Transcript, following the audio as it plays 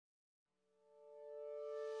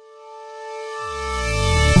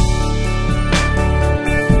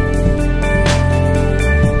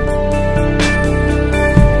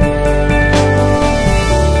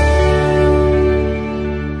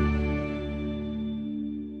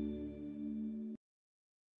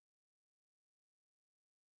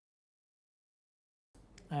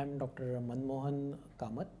I am Dr. Manmohan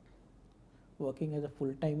Kamat, working as a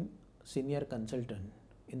full-time senior consultant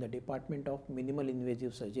in the Department of Minimally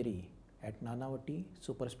Invasive Surgery at Nanavati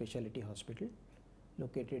Super Speciality Hospital,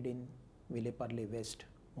 located in Vileparle West,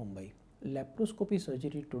 Mumbai. Laparoscopy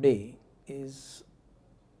surgery today is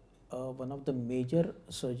one of the major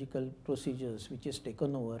surgical procedures which has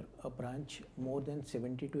taken over a branch more than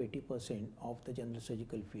 70 to 80% of the general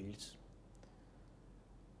surgical fields.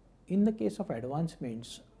 In the case of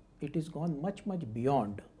advancements, it is gone much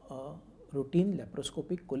beyond routine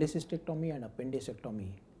laparoscopic cholecystectomy and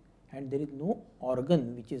appendicectomy, and there is no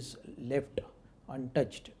organ which is left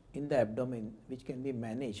untouched in the abdomen which can be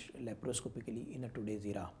managed laparoscopically in today's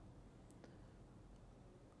era.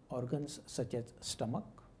 Organs such as stomach,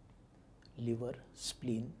 liver,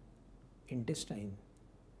 spleen, intestine,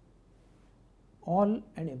 all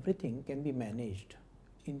and everything can be managed,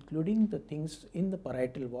 including the things in the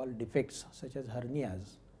parietal wall defects such as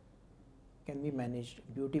hernias can be managed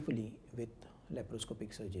beautifully with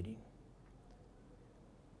laparoscopic surgery.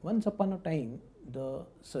 Once upon a time, the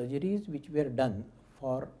surgeries which were done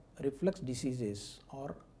for reflux diseases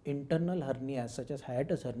or internal hernias such as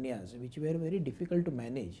hiatus hernias, which were very difficult to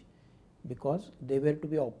manage because they were to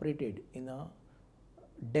be operated in a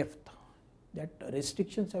depth, that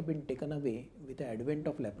restrictions have been taken away with the advent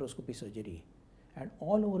of laparoscopy surgery, and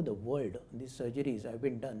all over the world these surgeries have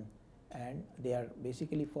been done, and they are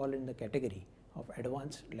basically fall in the category of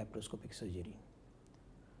advanced laparoscopic surgery.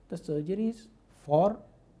 The surgeries for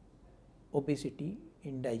obesity,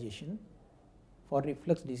 indigestion, for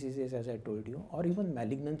reflux diseases as I told you, or even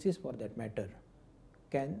malignancies for that matter,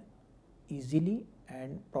 can easily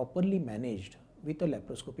and properly managed with the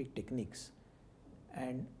laparoscopic techniques,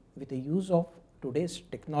 and with the use of today's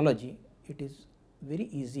technology it is very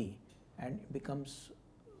easy and becomes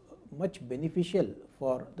much beneficial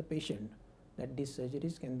for the patient that these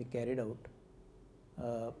surgeries can be carried out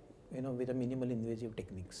with the minimal invasive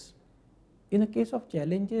techniques. In a case of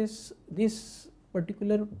challenges, this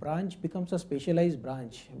particular branch becomes a specialized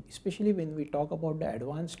branch, especially when we talk about the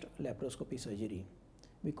advanced laparoscopy surgery,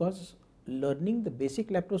 because learning the basic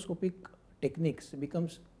laparoscopic techniques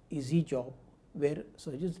becomes easy job where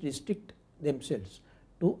surgeons restrict themselves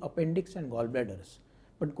to appendix and gallbladders,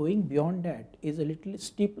 but going beyond that is a little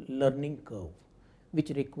steep learning curve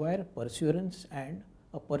which require perseverance and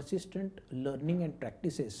a persistent learning and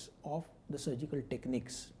practices of the surgical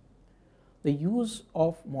techniques. The use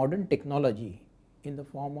of modern technology in the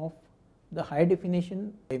form of the high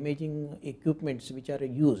definition imaging equipments which are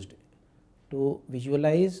used to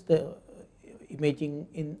visualize the imaging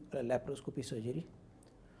in laparoscopy surgery,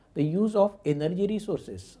 the use of energy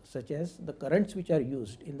resources such as the currents which are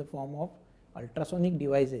used in the form of ultrasonic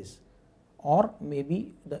devices, or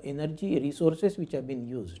maybe the energy resources which have been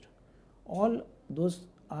used, all those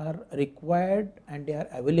are required and they are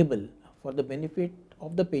available for the benefit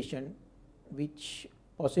of the patient, which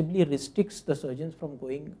possibly restricts the surgeons from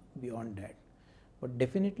going beyond that. But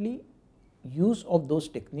definitely use of those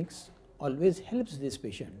techniques always helps this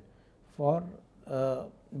patient for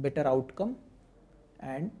better outcome,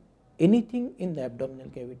 and anything in the abdominal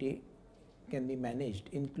cavity can be managed,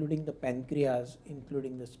 including the pancreas,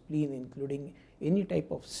 including the spleen, including any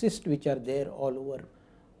type of cyst which are there all over,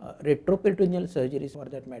 retroperitoneal surgeries for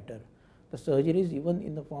that matter, the surgeries even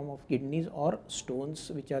in the form of kidneys or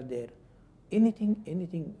stones which are there, anything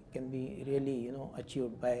can be really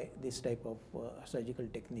achieved by this type of surgical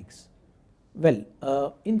techniques. Well,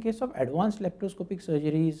 in case of advanced laparoscopic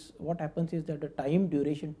surgeries, what happens is that the time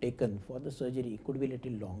duration taken for the surgery could be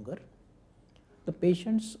little longer. The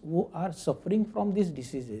patients who are suffering from these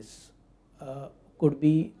diseases could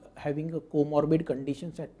be having a comorbid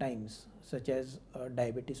conditions at times, such as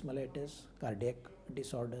diabetes mellitus, cardiac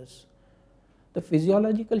disorders. The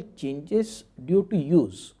physiological changes due to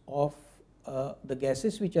use of the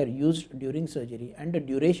gases which are used during surgery and the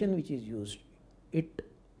duration which is used, it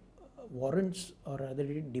warrants, or rather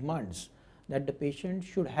it demands, that the patient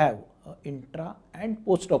should have intra and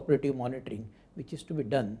post-operative monitoring which is to be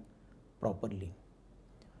done properly.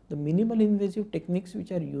 The minimal invasive techniques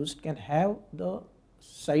which are used can have the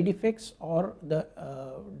side effects or the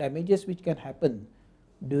damages which can happen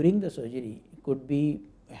during the surgery, could be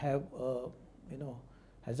have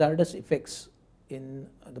hazardous effects in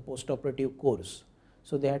the post-operative course,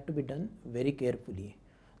 so they have to be done very carefully.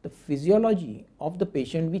 The physiology of the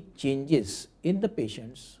patient which changes in the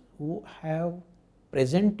patients who have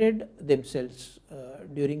presented themselves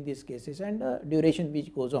during these cases, and the duration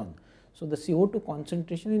which goes on. So the CO2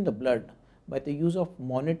 concentration in the blood, by the use of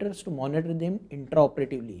monitors to monitor them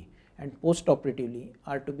intraoperatively and post-operatively,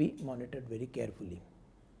 are to be monitored very carefully.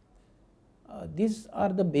 These are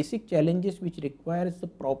the basic challenges which requires the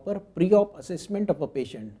proper pre-op assessment of a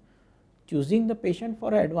patient, choosing the patient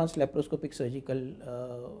for advanced laparoscopic surgical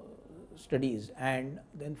studies, and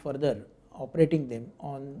then further operating them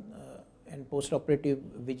on and post-operative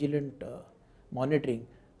vigilant monitoring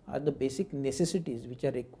are the basic necessities which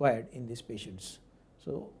are required in these patients.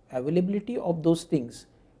 So availability of those things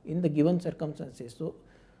in the given circumstances. So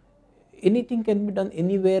anything can be done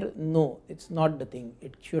anywhere? No, it's not the thing.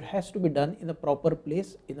 It has to be done in a proper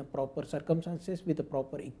place, in a proper circumstances, with the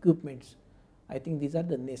proper equipments. I think these are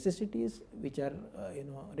the necessities which are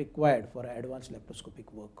required for advanced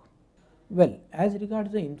laparoscopic work. Well, as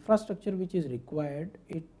regards the infrastructure which is required,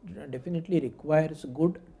 it definitely requires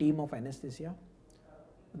good team of anesthesia,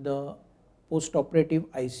 the post-operative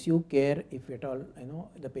ICU care if at all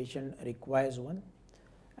the patient requires one,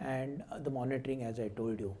 and the monitoring as I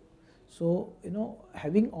told you. So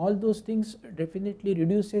having all those things definitely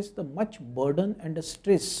reduces the much burden and the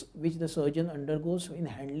stress which the surgeon undergoes in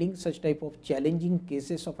handling such type of challenging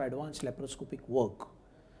cases of advanced laparoscopic work.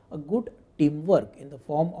 A good teamwork in the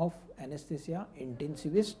form of anesthesia,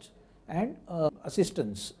 intensivists, and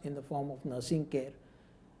assistants in the form of nursing care,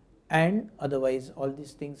 and otherwise all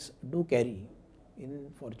these things do carry.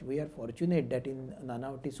 We are fortunate that in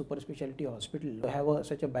Nanavati Super Speciality Hospital we have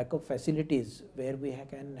such a backup facilities where we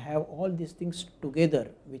can have all these things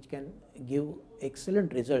together, which can give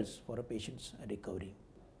excellent results for a patient's recovery.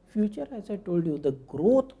 Future, as I told you, the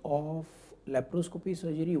growth of laparoscopy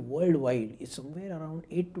surgery worldwide is somewhere around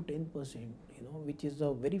 8 to 10%, which is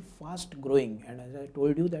a very fast growing, and as I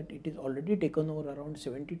told you that it is already taken over around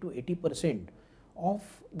 70 to 80% of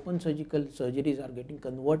open surgical surgeries are getting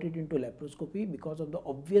converted into laparoscopy because of the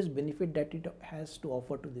obvious benefit that it has to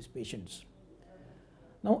offer to these patients.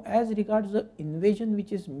 Now, as regards the invasion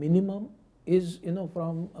which is minimum, is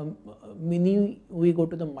from mini we go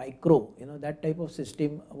to the micro, that type of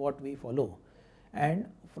system what we follow, and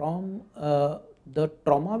from the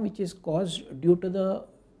trauma which is caused due to the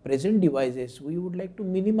present devices, we would like to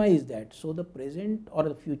minimize that. So the present or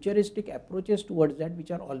the futuristic approaches towards that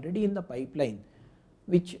which are already in the pipeline,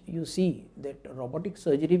 which you see that robotic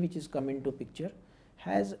surgery which is come into picture,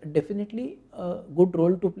 has definitely a good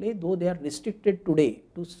role to play, though they are restricted today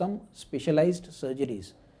to some specialized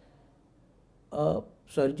surgeries.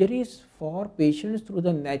 Surgeries for patients through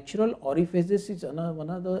the natural orifices is one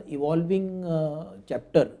of the evolving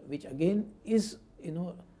chapter, which again is,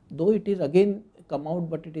 though it is again come out,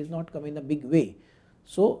 but it is not come in a big way.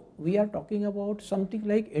 So we are talking about something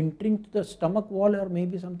like entering to the stomach wall, or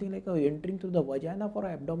maybe something like entering through the vagina for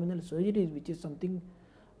abdominal surgeries, which is something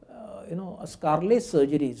a scarless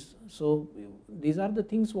surgeries. So these are the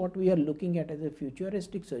things what we are looking at as a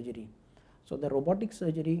futuristic surgery. So the robotic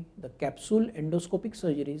surgery, the capsule endoscopic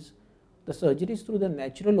surgeries, the surgeries through the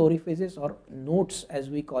natural orifices or NOTES as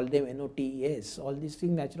we call them, NOTES, all these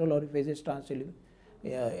things, natural orifices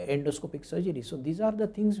endoscopic surgery. So these are the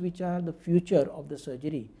things which are the future of the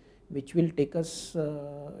surgery, which will take us,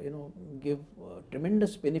 give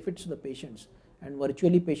tremendous benefits to the patients, and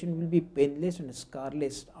virtually patient will be painless and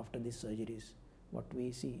scarless after these surgeries, what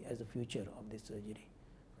we see as the future of this surgery.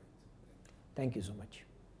 Thank you so much.